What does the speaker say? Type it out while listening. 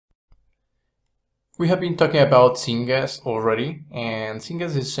We have been talking about syngas already, and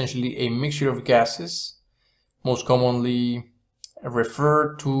syngas is essentially a mixture of gases, most commonly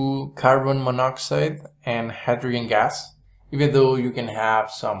referred to carbon monoxide and hydrogen gas, even though you can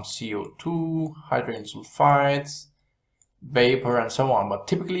have some CO2, hydrogen sulfides, vapor, and so on. But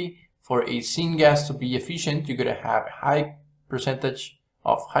typically, for a syngas to be efficient, you're going to have a high percentage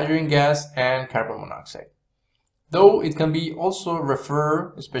of hydrogen gas and carbon monoxide. Though it can be also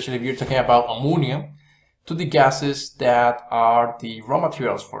referred, especially if you're talking about ammonia, to the gases that are the raw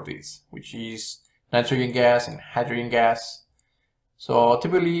materials for this, which is nitrogen gas and hydrogen gas. So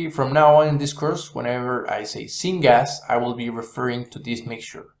typically from now on in this course, whenever I say syngas, I will be referring to this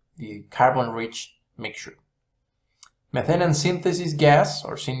mixture, the carbon-rich mixture. Methane and synthesis gas,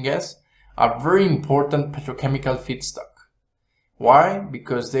 or syngas, are very important petrochemical feedstock. Why?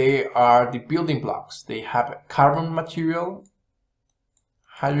 Because they are the building blocks. They have a carbon material,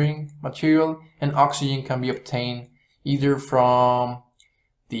 hydrogen material, and oxygen can be obtained either from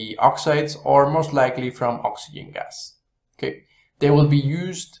the oxides or most likely from oxygen gas. Okay, they will be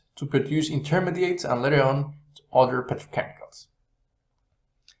used to produce intermediates and later on other petrochemicals.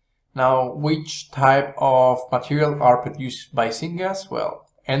 Now, which type of material are produced by syngas? Well,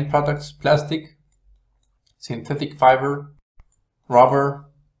 end products, plastic, synthetic fiber, rubber,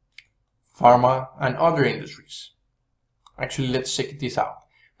 pharma, and other industries. Actually, let's check this out.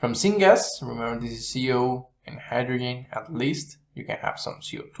 From syngas, remember this is CO and hydrogen at least. You can have some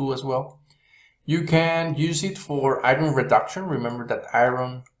CO2 as well. You can use it for iron reduction. Remember that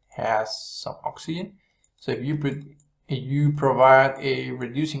iron has some oxygen. So if you provide a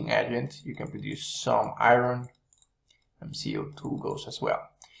reducing agent, you can produce some iron, and CO2 goes as well.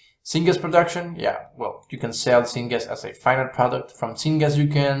 Syngas production, yeah, well, you can sell syngas as a final product. From syngas, you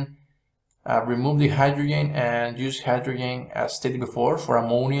can remove the hydrogen and use hydrogen as stated before for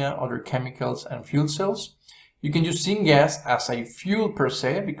ammonia, other chemicals, and fuel cells. You can use syngas as a fuel per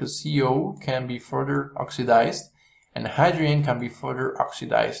se because CO can be further oxidized and hydrogen can be further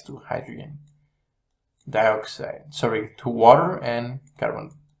oxidized to hydrogen dioxide, to water and carbon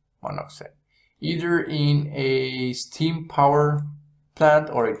monoxide, either in a steam power plant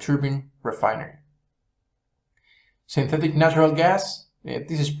or a turbine refinery. Synthetic natural gas,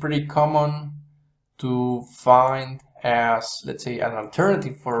 this is pretty common to find as, let's say, an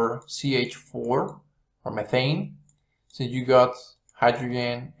alternative for CH4 or methane. Since you got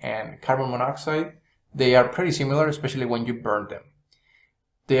hydrogen and carbon monoxide, they are pretty similar, especially when you burn them.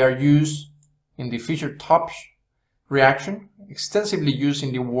 They are used in the Fischer-Tropsch reaction, extensively used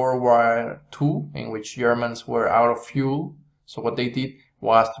in the World War II, in which Germans were out of fuel. So what they did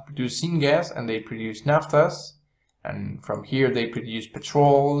was to produce syngas, and they produced naphthas, and from here they produce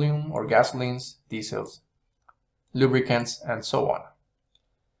petroleum or gasolines, diesels, lubricants, and so on.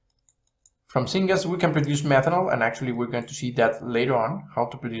 From syngas we can produce methanol, and actually we're going to see that later on, how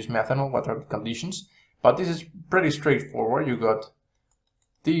to produce methanol, what are the conditions. But this is pretty straightforward. You got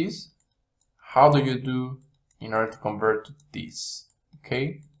this. How do you do in order to convert to this?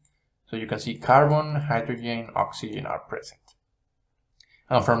 Okay, so you can see carbon, hydrogen, oxygen are present.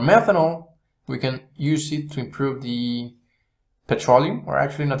 And from methanol, we can use it to improve the petroleum, or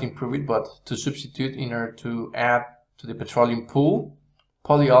actually not improve it, but to substitute in order to add to the petroleum pool,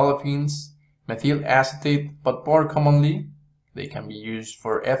 polyolefins, methyl acetate, but more commonly, they can be used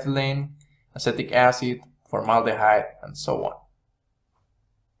for ethylene, acetic acid, formaldehyde, and so on.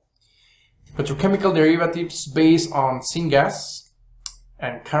 Petrochemical derivatives based on syngas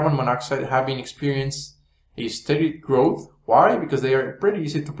and carbon monoxide have been experienced a steady growth. Why? Because they are pretty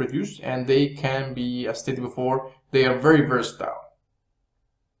easy to produce and they can be, as stated before, they are very versatile.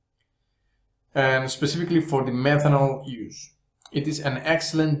 And specifically for the methanol use, it is an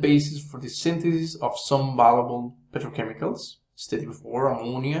excellent basis for the synthesis of some valuable petrochemicals, stated before,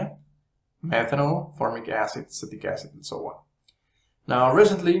 ammonia, methanol, formic acid, acetic acid, and so on. Now,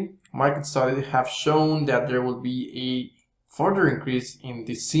 recently, market studies have shown that there will be a further increase in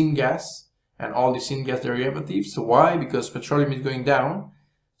the syngas and all the syngas derivatives. So why? Because petroleum is going down.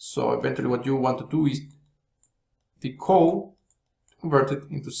 So eventually what you want to do is the coal convert it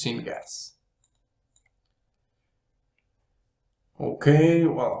into syngas. Okay,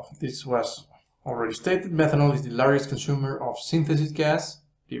 well, this was already stated. Methanol is the largest consumer of synthesis gas.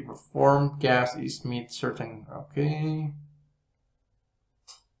 The reformed gas is meet certain, okay.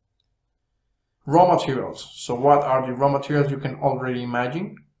 Raw materials. So what are the raw materials? You can already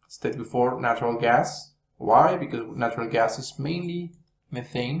imagine. Stated before, natural gas. Why? Because natural gas is mainly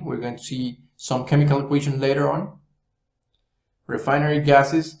methane. We're going to see some chemical equation later on. Refinery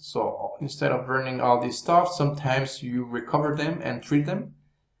gases. So instead of burning all this stuff, sometimes you recover them and treat them.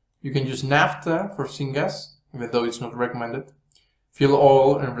 You can use naphtha for syngas, even though it's not recommended. Fuel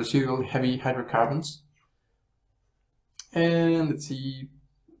oil and residual heavy hydrocarbons. And let's see,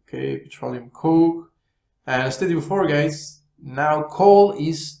 okay, petroleum coke. And as stated before, guys, now coal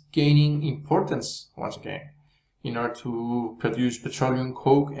is gaining importance once again in order to produce petroleum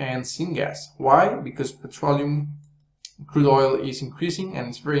coke and syngas. Why? Because petroleum crude oil is increasing and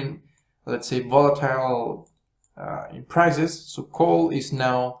it's very, let's say, volatile in prices, so coal is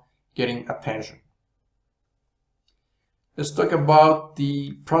now getting attention. Let's talk about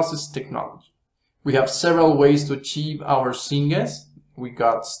the process technology. We have several ways to achieve our syngas. We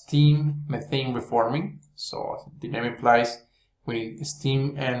got steam methane reforming, so the name implies we need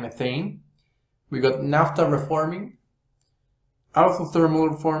steam and methane. We got naphtha reforming, autothermal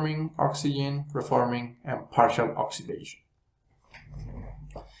reforming, oxygen reforming, and partial oxidation.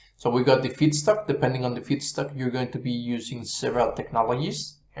 So we got the feedstock. Depending on the feedstock, you're going to be using several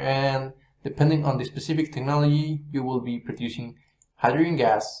technologies, and depending on the specific technology, you will be producing hydrogen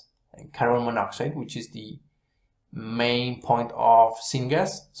gas and carbon monoxide, which is the main point of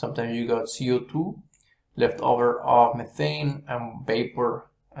syngas. Sometimes you got CO2 left over of methane and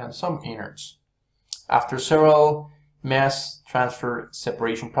vapor and some inerts. After several mass transfer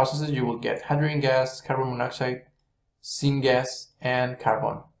separation processes, you will get hydrogen gas, carbon monoxide, syngas, and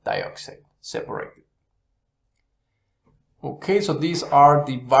carbon dioxide separated. Okay, so these are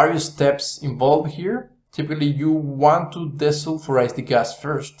the various steps involved here. Typically, you want to desulfurize the gas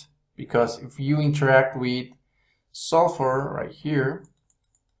first, because if you interact with sulfur right here,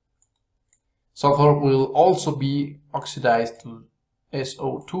 sulfur will also be oxidized to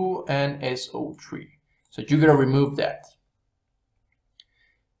SO2 and SO3. So you gotta remove that.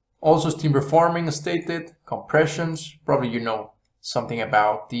 Also, steam reforming as stated, compressions, probably you know something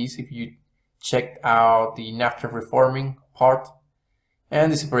about these if you checked out the naphtha reforming part.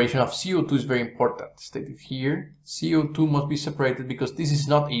 And the separation of CO2 is very important, stated here. CO2 must be separated because this is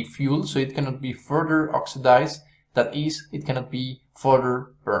not a fuel, so it cannot be further oxidized. That is, it cannot be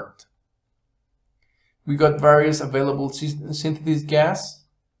further burnt. We got various available synthesis gas,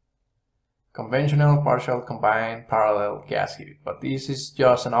 conventional, partial, combined, parallel, gas heated. But this is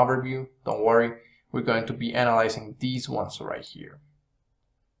just an overview, don't worry. We're going to be analyzing these ones right here.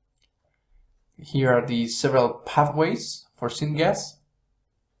 Here are the several pathways for syngas.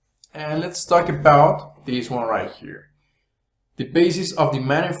 And let's talk about this one right here. The basis of the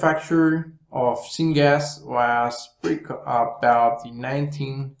manufacture of syngas was about the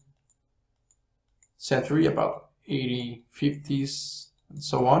 19th century, about 80s, 50s, and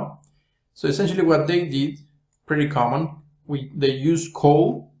so on. So essentially what they did, pretty common, they used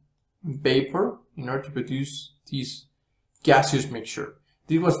coal, vapor, in order to produce this gaseous mixture.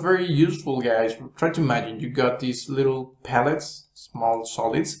 This was very useful, guys. Try to imagine you got these little pellets, small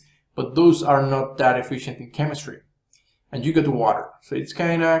solids, but those are not that efficient in chemistry. And you got water. So it's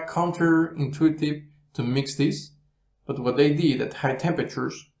kind of counterintuitive to mix this. But what they did at high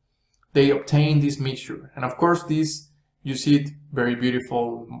temperatures, they obtained this mixture. And of course, this, you see it very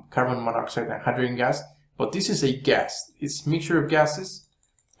beautiful, carbon monoxide and hydrogen gas. But this is a gas. It's a mixture of gases.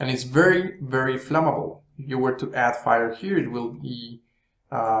 And it's very, very flammable. If you were to add fire here, it will be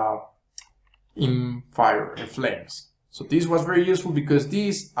in flames. So this was very useful because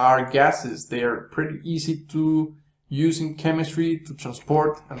these are gases. They are pretty easy to use in chemistry, to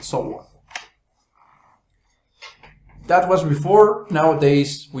transport, and so on. That was before.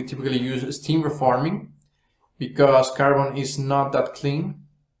 Nowadays, we typically use steam reforming because carbon is not that clean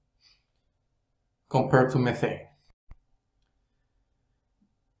compared to methane.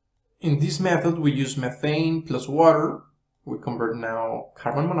 In this method, we use methane plus water. We convert now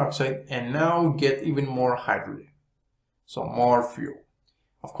carbon monoxide and now get even more hydrogen. So more fuel.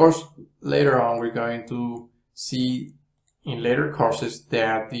 Of course, later on, we're going to see in later courses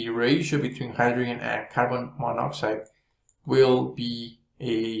that the ratio between hydrogen and carbon monoxide will be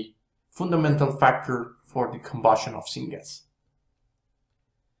a fundamental factor for the combustion of syngas.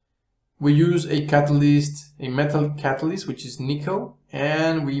 We use a catalyst, a metal catalyst, which is nickel,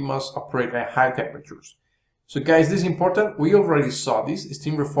 and we must operate at high temperatures. So guys, this is important. We already saw this.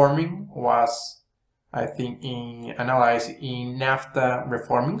 Steam reforming was, I think, analyzed in naphtha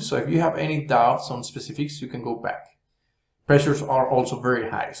reforming. So if you have any doubts on specifics, you can go back. Pressures are also very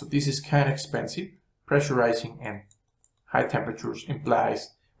high. So this is kind of expensive. Pressurizing and high temperatures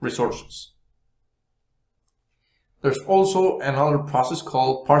implies resources. There's also another process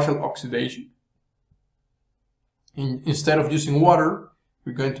called partial oxidation. Instead of using water,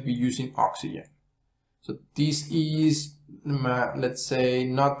 we're going to be using oxygen. So this is, let's say,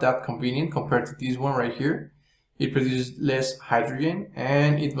 not that convenient compared to this one right here. it produces less hydrogen,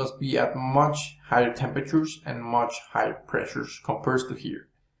 and it must be at much higher temperatures and much higher pressures compared to here.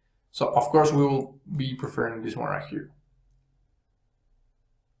 So of course we will be preferring this one right here.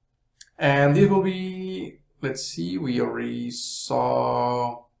 And this will be, let's see, we already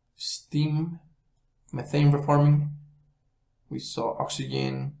saw steam, methane reforming, we saw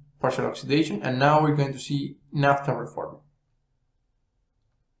oxygen, partial oxidation, and now we're going to see naphtha reforming.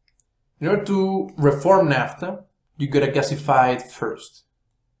 In order to reform naphtha, you gotta gasify it first.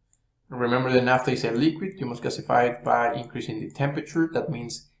 Remember that naphtha is a liquid, you must gasify it by increasing the temperature. That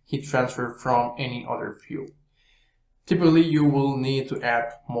means heat transfer from any other fuel. Typically, you will need to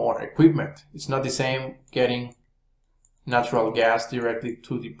add more equipment. It's not the same getting natural gas directly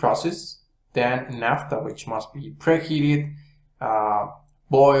to the process than naphtha, which must be preheated,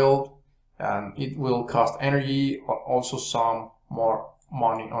 boiled, and it will cost energy, also some more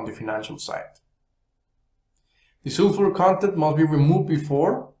money on the financial side. The sulfur content must be removed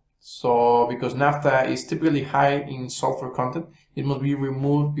before, so because naphtha is typically high in sulfur content, it must be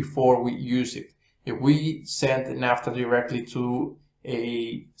removed before we use it. If we send naphtha directly to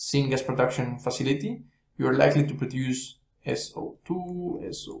a syngas production facility, you are likely to produce SO2,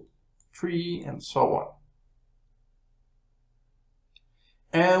 SO3, and so on.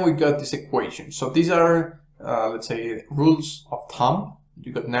 And we got this equation. So these are, let's say, rules of thumb.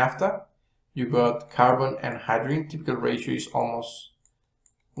 You got naphtha, you got carbon and hydrogen. Typical ratio is almost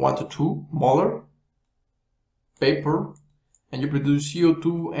 1 to 2 molar vapor, and you produce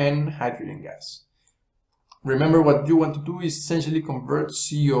CO2 and hydrogen gas. Remember, what you want to do is essentially convert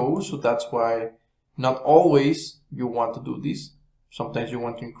CO, so that's why not always you want to do this. Sometimes you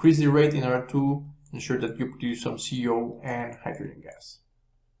want to increase the rate in order to ensure that you produce some CO and hydrogen gas.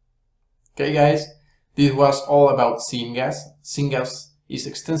 Okay guys, this was all about syngas. Syngas is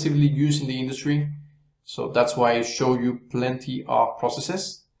extensively used in the industry, so that's why I show you plenty of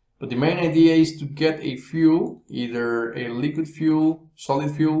processes. But the main idea is to get a fuel, either a liquid fuel,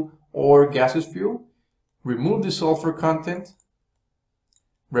 solid fuel, or gaseous fuel, remove the sulfur content,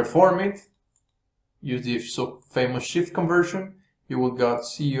 reform it, use the so famous shift conversion. You will got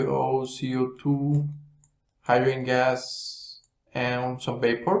CO, CO2, hydrogen gas, and some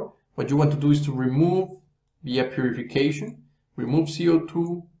vapor. What you want to do is to remove via purification, remove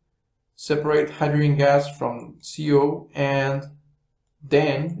CO2, separate hydrogen gas from CO, and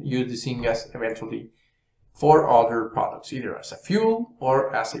then use the syngas eventually for other products, either as a fuel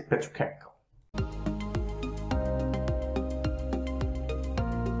or as a petrochemical.